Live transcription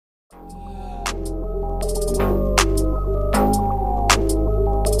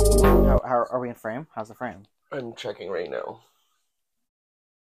Are we in frame? How's the frame? I'm checking right now.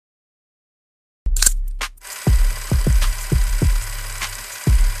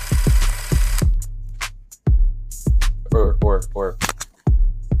 Or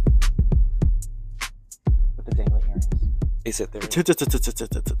With the dangling earrings. They sit there and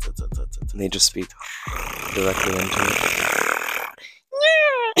they just speak directly into it.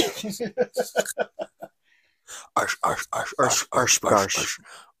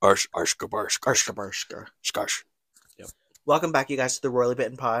 Yep. Welcome back, you guys, to the Royally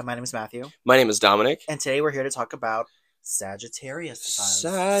Bitten Pie. My name is Matthew. My name is Dominic. And today we're here to talk about Sagittarius.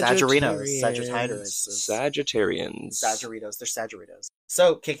 Sagittarians. They're Sagittarians.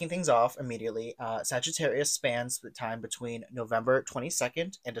 So, kicking things off immediately, Sagittarius spans the time between November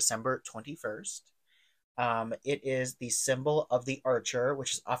 22nd and December 21st. It is the symbol of the archer,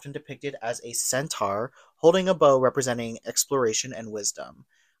 which is often depicted as a centaur holding a bow representing exploration and wisdom.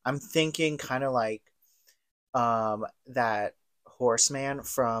 I'm thinking kind of like that horseman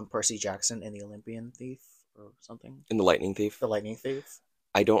from Percy Jackson in The Olympian Thief or something. In The Lightning Thief. The Lightning Thief.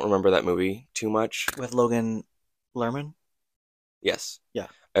 I don't remember that movie too much. With Logan Lerman? Yes. Yeah.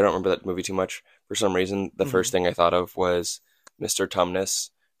 I don't remember that movie too much. For some reason, the first thing I thought of was Mr. Tumnus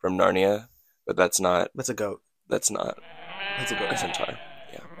from Narnia, but that's not. That's a goat. That's not. That's a goat. A centaur.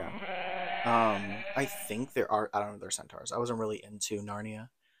 Yeah. I think there are. I don't know if they're centaurs. I wasn't really into Narnia,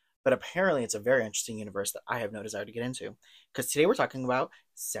 but apparently it's a very interesting universe that I have no desire to get into. Because today we're talking about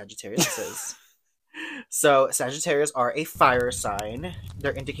Sagittariuses. So Sagittarius are a fire sign.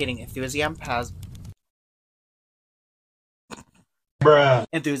 They're indicating enthusiasm, passion,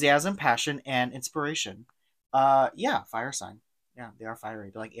 and inspiration. Yeah, fire sign. Yeah, they are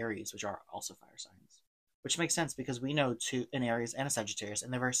fiery. They're like Aries, which are also fire signs. Which makes sense because we know an Aries and a Sagittarius,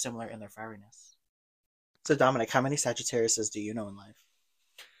 and they're very similar in their fieriness. So Dominic, how many Sagittariuses do you know in life?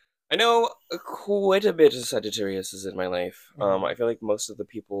 I know quite a bit of Sagittarius in my life. I feel like most of the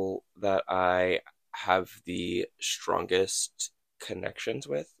people that I have the strongest connections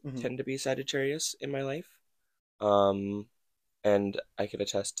with tend to be Sagittarius in my life. And I can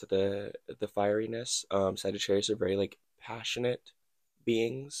attest to the fieriness. Sagittarius are very like passionate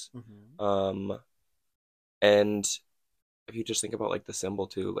beings. And if you just think about like the symbol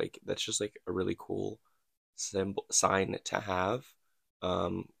too, like that's just like a really cool sign to have.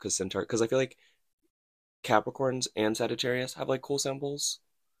 Because I feel like Capricorns and Sagittarius have like cool symbols,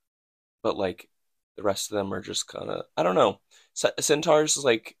 but like the rest of them are just kind of, I don't know. Centaurs is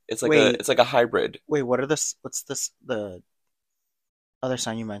like it's like a hybrid. Wait, what's the other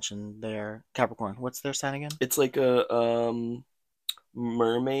sign you mentioned there? Capricorn. What's their sign again? It's like a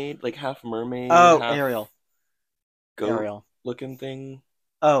mermaid, like half mermaid. Oh, half Ariel. Goat looking thing.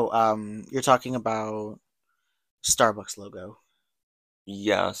 Oh, you're talking about Starbucks logo.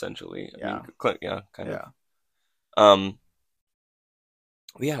 Yeah, essentially. Yeah. I mean, kind of.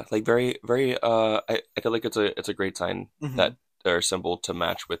 Yeah, like very, very. I feel like it's a great sign that they're symbol to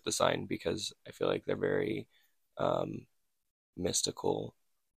match with the sign because I feel like they're very, mystical,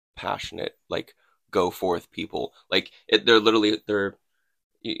 passionate, like go forth people. Like they're literally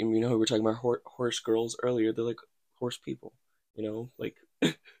you know, we were talking about horse girls earlier. They're like horse people. You know, like.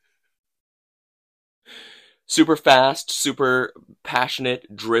 Super fast, super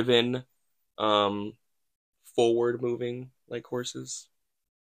passionate, driven, forward moving like horses.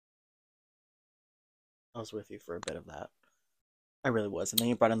 I was with you for a bit of that. I really was. And then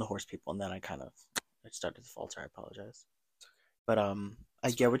you brought in the horse people, and then I started to falter. I apologize. But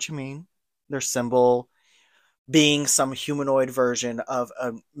I get what you mean. Their symbol being some humanoid version of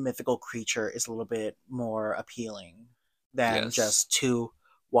a mythical creature is a little bit more appealing than just two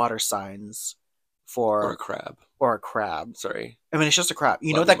water signs. Or a crab. Sorry. I mean, it's just a crab.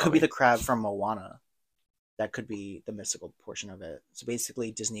 You know, that could be the crab from Moana. That could be the mystical portion of it. So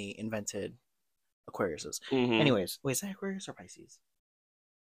basically, Disney invented Aquariuses. Anyways, wait, is that Aquarius or Pisces?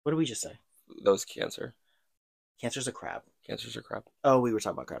 What did we just say? That was Cancer. Cancer's a crab. Cancer's a crab. Oh, we were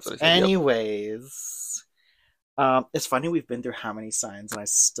talking about crabs. Anyways, it's funny we've been through how many signs and I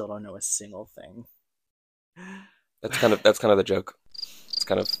still don't know a single thing. That's kind of the joke. It's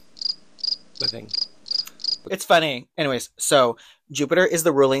kind of the thing. It's funny. Anyways, so Jupiter is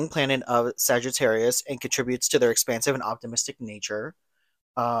the ruling planet of Sagittarius and contributes to their expansive and optimistic nature.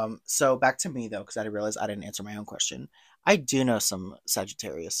 So back to me though, because I realized I didn't answer my own question. I do know some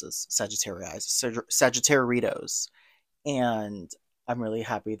Sagittarius, and I'm really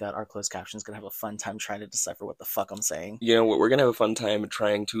happy that our closed caption is gonna have a fun time trying to decipher what the fuck I'm saying. You know what? We're gonna have a fun time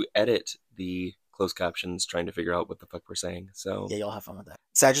trying to edit the closed captions trying to figure out what the fuck we're saying. So Yeah, you'll have fun with that.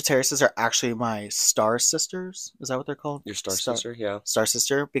 Sagittariuses are actually my star sisters. Is that what they're called? your star sister, yeah. Star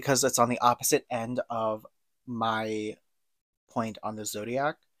sister, because it's on the opposite end of my point on the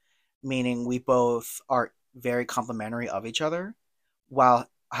zodiac, meaning we both are very complementary of each other while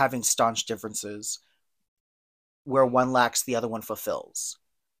having staunch differences where one lacks, the other one fulfills.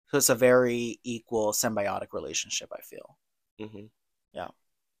 So it's a very equal symbiotic relationship, I feel. Mm-hmm. Yeah.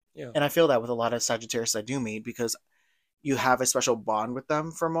 Yeah. And I feel that with a lot of Sagittarius I do meet because you have a special bond with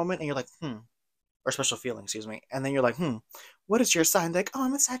them for a moment and you're like, or special feeling, excuse me. And then you're like, what is your sign? Like, oh,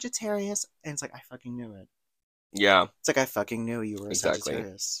 I'm a Sagittarius. And it's like, I fucking knew it. Yeah. It's like, I fucking knew you were a Exactly.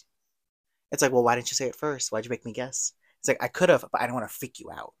 Sagittarius. It's like, well, why didn't you say it first? Why'd you make me guess? It's like, I could have, but I don't want to freak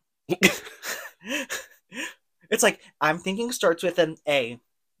you out. It's like, I'm thinking starts with an A,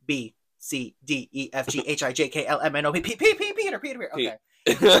 B, C, D, E, F, G, H, I, J, K, L, M, N, O, P, Peter. Okay.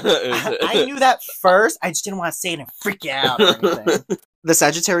 I knew that first. I just didn't want to say it and freak you out or anything. The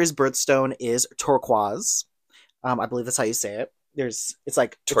Sagittarius birthstone is turquoise. I believe that's how you say it. It's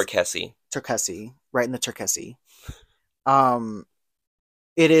like turquoise, right in the turquoise.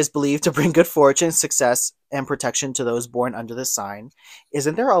 It is believed to bring good fortune, success, and protection to those born under this sign.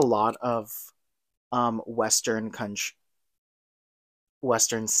 Isn't there a lot of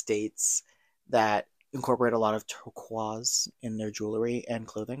Western states that incorporate a lot of turquoise in their jewelry and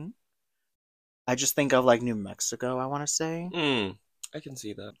clothing? I just think of like New Mexico, I want to say. I can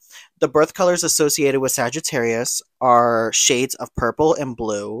see that. The birth colors associated with Sagittarius are shades of purple and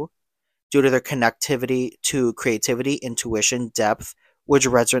blue due to their connectivity to creativity, intuition, depth, which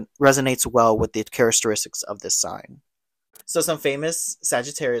resonates well with the characteristics of this sign. So some famous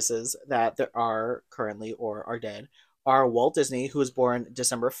Sagittariuses that there are currently or are dead are Walt Disney, who was born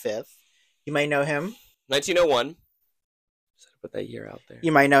December 5th. You might know him. 1901. Put that year out there.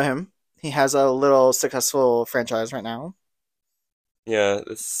 You might know him. He has a little successful franchise right now. Yeah,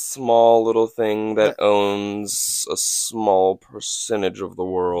 this small little thing that owns a small percentage of the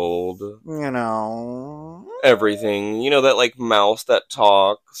world. You know. Everything. You know that, like, mouse that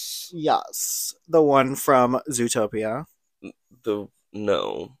talks? Yes. The one from Zootopia.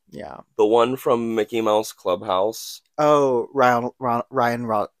 No. Yeah. The one from Mickey Mouse Clubhouse. Oh, Ryan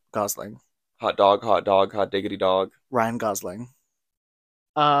Gosling. Hot dog, hot diggity dog. Ryan Gosling.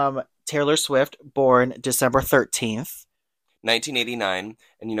 Taylor Swift, born December 13th. 1989,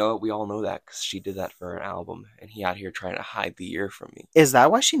 and you know what? We all know that because she did that for an album, and he out here trying to hide the year from me. Is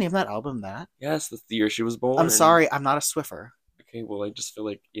that why she named that album that? Yes, that's the year she was born. I'm sorry, I'm not a Swiffer. Okay, well, I just feel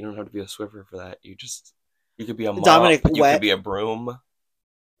like you don't have to be a Swiffer for that. You could be a mop, Dominic, you could be a broom.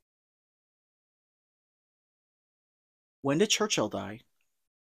 When did Churchill die?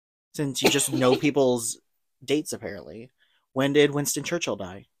 Since you just know people's dates, apparently. When did Winston Churchill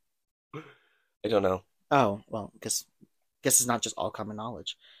die? I don't know. Oh, well, guess it's not just all common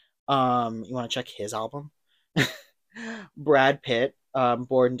knowledge. You want to check his album? Brad Pitt,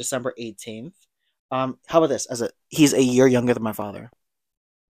 born December 18th. How about this? He's a year younger than my father.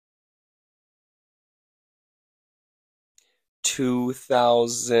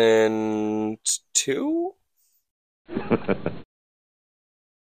 2002?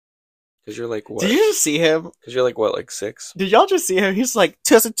 Because you're like, what? Did you just see him? Because you're like, what, like 6? Did y'all just see him? He's like,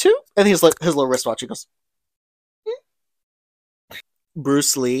 2002? And he's like, his little wristwatch, he goes,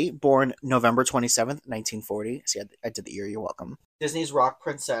 Bruce Lee, born November 27th, 1940. See, I did the year, you're welcome. Disney's rock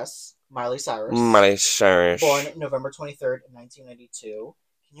princess, Miley Cyrus. Born November 23rd, 1992.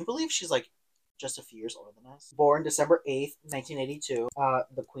 Can you believe she's like just a few years older than us? Born December 8th, 1982.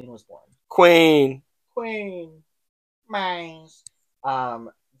 The Queen was born. Queen. Miles.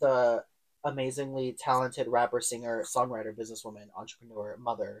 The amazingly talented rapper, singer, songwriter, businesswoman, entrepreneur,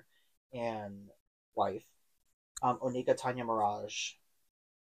 mother, and wife. Onika Tanya Mirage,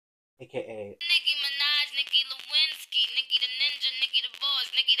 aka Nicki Minaj, Nicki Lewinsky, Nicki the Ninja, Nicki the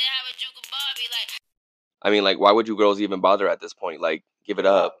Boss, Nicki the Harajuku Barbie. I mean, like, why would you girls even bother at this point? Like, give it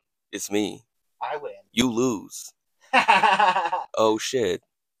up. It's me. I win. You lose. Oh shit.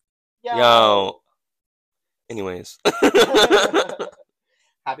 Yo. Anyways.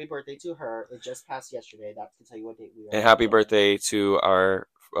 Happy birthday to her. It just passed yesterday. That can tell you what date we are. And happy birthday to our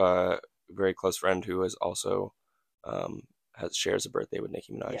very close friend who is also shares a birthday with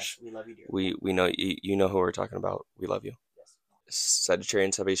Nicki Minaj. Yes, we love you, dear. We know you know who we're talking about. We love you. Yes.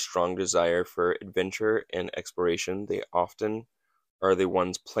 Sagittarians have a strong desire for adventure and exploration. They often are the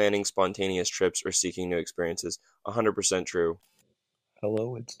ones planning spontaneous trips or seeking new experiences. 100% true.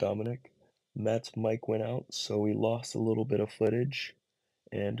 Hello, it's Dominic. Matt's mic went out, so we lost a little bit of footage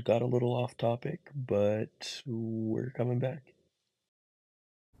and got a little off topic, but we're coming back.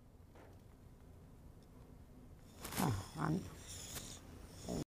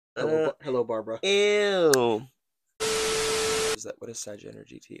 Hello, Barbara. Ew. What is Sag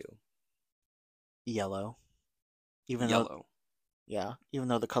energy to you? Yellow. Yellow. Even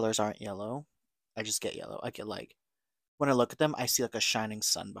though the colors aren't yellow, I just get yellow. I get like, when I look at them, I see like a shining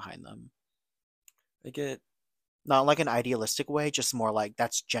sun behind them. I get Not like an idealistic way, just more like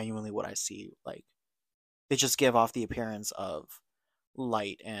that's genuinely what I see. Like, they just give off the appearance of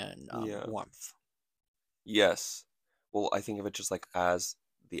light and Yeah. warmth. Yes. Well, I think of it just like as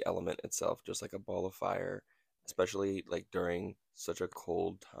the element itself, just like a ball of fire, especially like during such a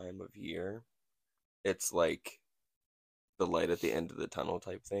cold time of year. It's like the light at the end of the tunnel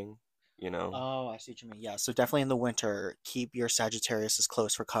type thing, you know? Oh, I see what you mean. Yeah, so definitely in the winter, keep your Sagittarius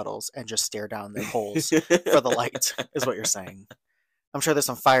close for cuddles and just stare down their holes for the light, is what you're saying. I'm sure there's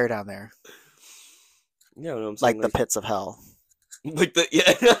some fire down there. Yeah, what I'm saying, like the pits of hell. Like the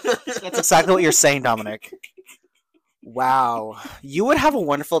yeah. That's exactly what you're saying, Dominic. Wow, you would have a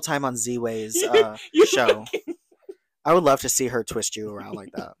wonderful time on Z-Way's show. I would love to see her twist you around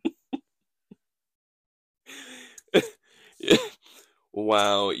like that. Yeah.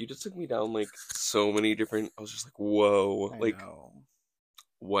 Wow, you just took me down like so many different. I was just like, whoa, I know.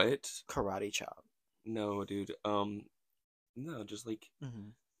 What? Karate chop. No, dude. No, just like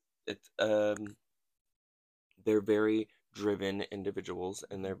it. They're very driven individuals,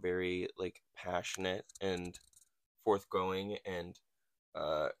 and they're very like passionate and forthgoing, and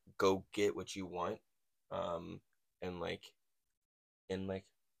go get what you want. And like in like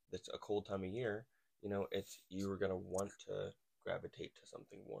it's a cold time of year, you know, it's you're gonna want to gravitate to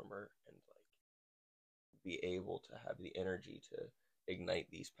something warmer and like be able to have the energy to ignite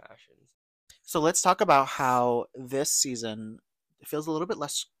these passions. So let's talk about how this season feels a little bit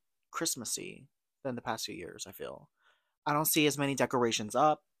less Christmassy than the past few years, I feel. I don't see as many decorations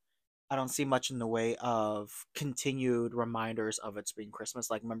up. I don't see much in the way of continued reminders of it's being Christmas.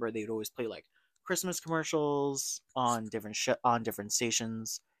 Like, remember they'd always play like Christmas commercials on different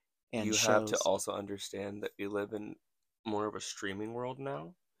stations and You shows. have to also understand that we live in more of a streaming world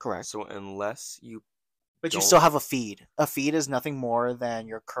now. Correct. So unless you But you still have a feed. A feed is nothing more than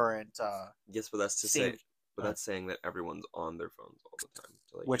your current yes, but that's to say but that's saying that everyone's on their phones all the time.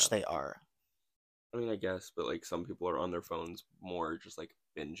 To, like, which they are. I mean, I guess, but like some people are on their phones more just like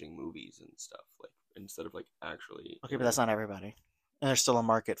binging movies and stuff, like instead of like actually. Okay, but that's not everybody. And there's still a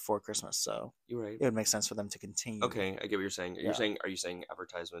market for Christmas, so you're right. It would make sense for them to continue. Okay, I get what you're saying. Are you saying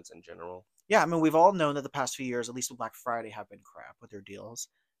advertisements in general? Yeah, I mean we've all known that the past few years, at least with Black Friday, have been crap with their deals.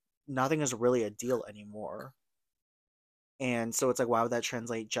 Nothing is really a deal anymore. And so it's like, why would that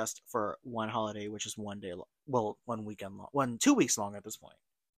translate just for one holiday, which is 1 day, 1 weekend long, 2 weeks long at this point?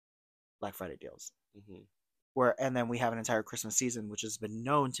 Black Friday deals. And then we have an entire Christmas season, which has been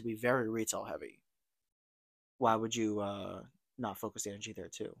known to be very retail heavy. Why would you not focus the energy there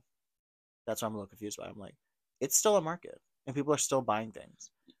too? That's what I'm a little confused by. I'm like, it's still a market, and people are still buying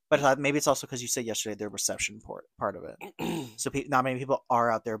things. But maybe it's also because you said yesterday the reception part of it. So not many people are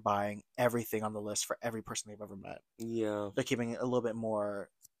out there buying everything on the list for every person they've ever met. Yeah, they're keeping it a little bit more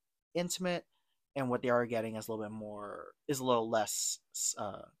intimate, and what they are getting is a little less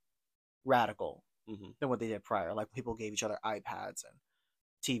radical than what they did prior. Like people gave each other iPads and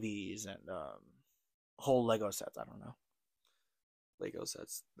TVs and whole Lego sets. I don't know. Lego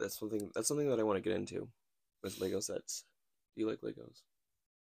sets. That's something that I want to get into. With Lego sets. Do you like Legos?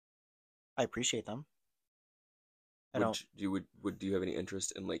 I appreciate them. Do you have any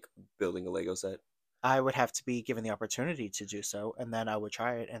interest in like building a Lego set? I would have to be given the opportunity to do so, and then I would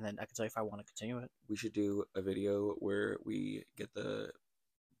try it, and then I can tell you if I want to continue it. We should do a video where we get the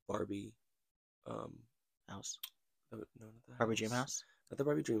Barbie house. No, not the Barbie house. Dream House? Not the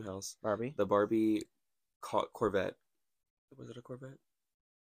Barbie Dream House. Barbie? The Barbie Corvette. Was it a Corvette?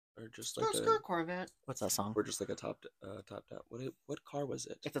 Or just like a Corvette? What's that song? Or just like a top down. What car was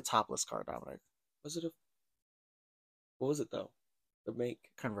it? It's a topless car, Dominic. Was it a? What was it though? The make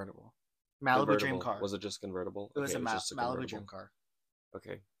convertible. Malibu Dream car. Was it just convertible? It was just a Malibu Dream car.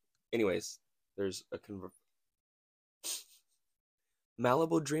 Okay. Anyways, there's a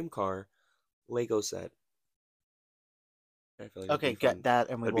Malibu Dream car Lego set. I feel like okay, get that,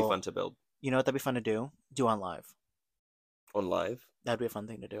 and that'd be fun to build. You know what that'd be fun to do? Do on live. On live? That'd be a fun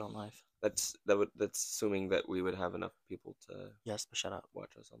thing to do on live. That's assuming that we would have enough people to. Yes, but shut up.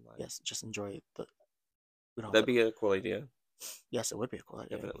 Watch us on live. Yes, just enjoy the. That'd be a cool idea. Yes, it would be a cool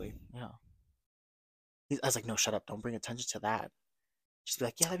idea. Definitely. Yeah. I was like, no, shut up! Don't bring attention to that. Just be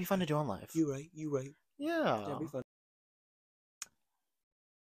like, yeah, that'd be fun to do on live. You right. Yeah. That'd be fun.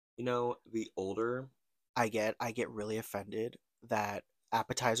 You know, the older I get really offended that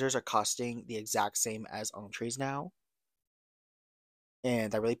appetizers are costing the exact same as entrees now.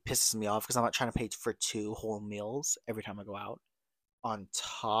 and that really pisses me off because I'm not trying to pay for 2 whole meals every time I go out, on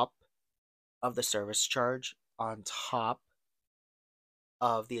top of the service charge, on top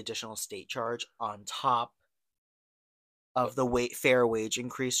of the additional state charge, on top of the fair wage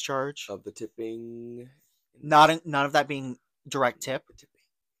increase charge. Of the tipping. None of that being direct tip. Tipping.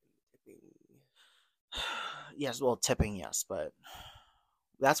 Yes, well, tipping, yes, but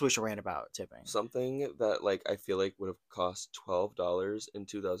that's what we should rant about, tipping. Something that like I feel like would have cost $12 in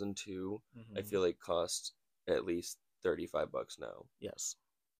 2002, I feel like cost at least $35 now. Yes.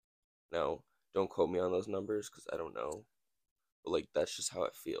 Now, don't quote me on those numbers because I don't know, but like that's just how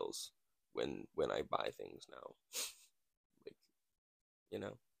it feels when I buy things now. Like, you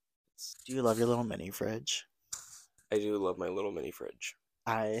know, do you love your little mini fridge? I do love my little mini fridge.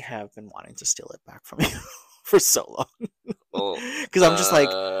 I have been wanting to steal it back from you for so long. Well, because I'm just like,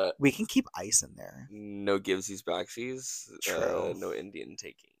 we can keep ice in there. No givesies backsies. True. No Indian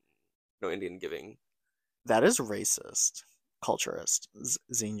taking. No Indian giving. That is racist. Culturist.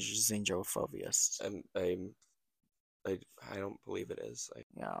 Xenophobiast. I don't believe it is.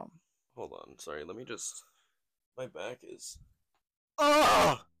 Yeah. Hold on. Sorry. Let me just. My back is.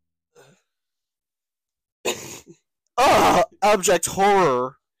 Oh! Oh! Abject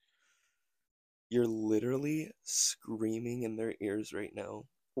horror. You're literally screaming in their ears right now.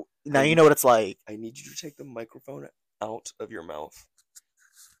 Now you know what it's like. I need you to take the microphone out of your mouth.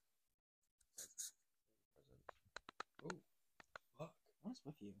 Oh, fuck. What's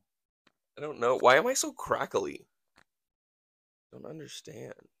with you? I don't know. Why am I so crackly? Don't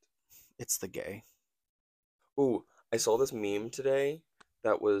understand. It's the gay. Oh, I saw this meme today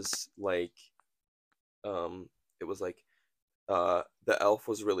that was like, it was like, the elf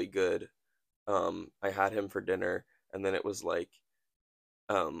was really good. I had him for dinner, and then it was like,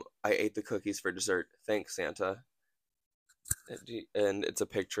 I ate the cookies for dessert. Thanks, Santa. And it's a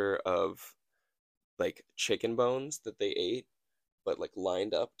picture of like chicken bones that they ate, but like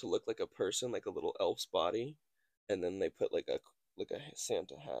lined up to look like a person, like a little elf's body, and then they put like a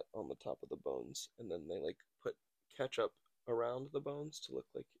Santa hat on the top of the bones, and then they like put ketchup around the bones to look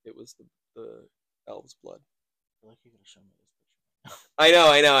like it was the elf's blood. I feel like you're gonna show me this picture. I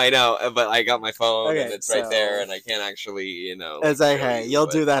know, but I got my phone and it's right there, and I can't actually, It's like, okay. You'll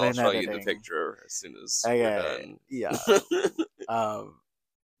do that I'll in show editing. you the picture as soon as Okay. we're done. Yeah.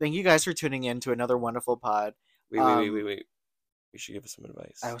 Thank you guys for tuning in to another wonderful pod. Wait. You should give us some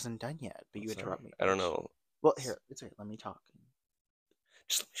advice. I wasn't done yet, but you interrupt me. I don't know. Well, here, it's okay. Let me talk.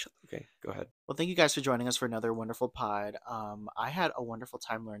 Just let me shut. Okay, go ahead. Well, thank you guys for joining us for another wonderful pod. I had a wonderful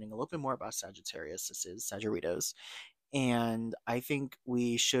time learning a little bit more about Sagittarius. This is Sagittarius. And I think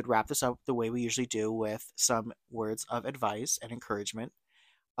we should wrap this up the way we usually do with some words of advice and encouragement.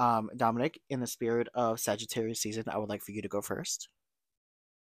 Dominic, in the spirit of Sagittarius season, I would like for you to go first.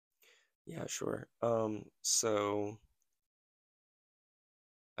 Yeah, sure. So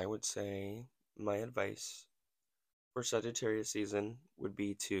I would say my advice for Sagittarius season would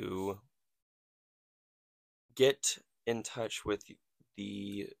be to get in touch with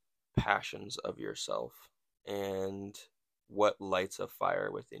the passions of yourself and what lights a fire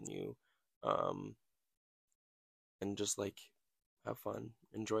within you, and just like have fun,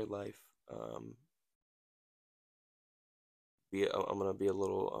 enjoy life. I'm gonna be a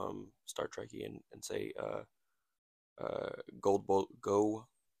little Star Trekky and say go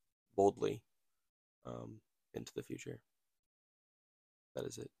boldly into the future. That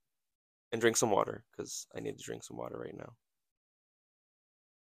is it. And drink some water, because I need to drink some water right now.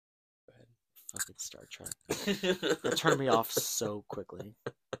 Go ahead. Fucking Star Trek. That turned me off so quickly.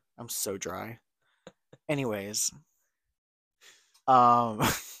 I'm so dry. Anyways, I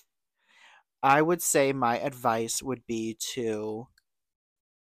would say my advice would be to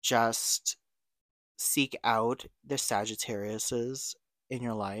just seek out the Sagittariuses in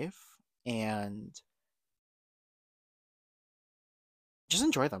your life and just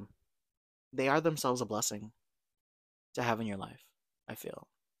enjoy them. They are themselves a blessing to have in your life, I feel.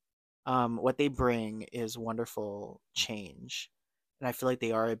 What they bring is wonderful change, and I feel like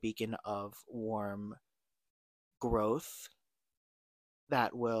they are a beacon of warm growth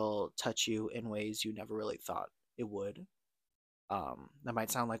that will touch you in ways you never really thought it would. That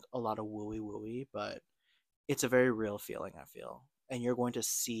might sound like a lot of wooey, but it's a very real feeling, I feel, and you're going to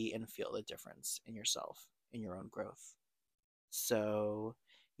see and feel the difference in yourself, in your own growth. So,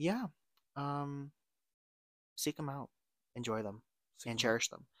 yeah, seek them out, enjoy them, and cherish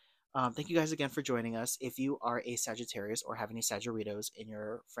them. Thank you guys again for joining us. If you are a Sagittarius or have any Sagittarios in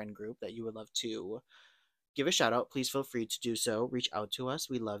your friend group that you would love to give a shout out, please feel free to do so. Reach out to us.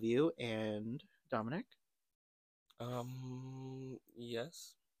 We love you. And Dominic?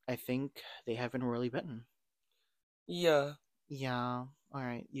 Yes. I think they have been royally bitten. Yeah. Yeah. All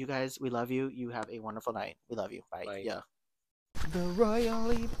right. You guys, we love you. You have a wonderful night. We love you. Bye. Bye. Yeah. The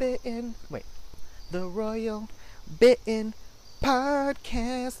royally bitten. Wait. The royal bitten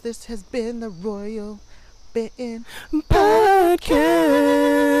podcast. This has been the royal bitten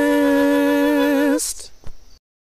podcast.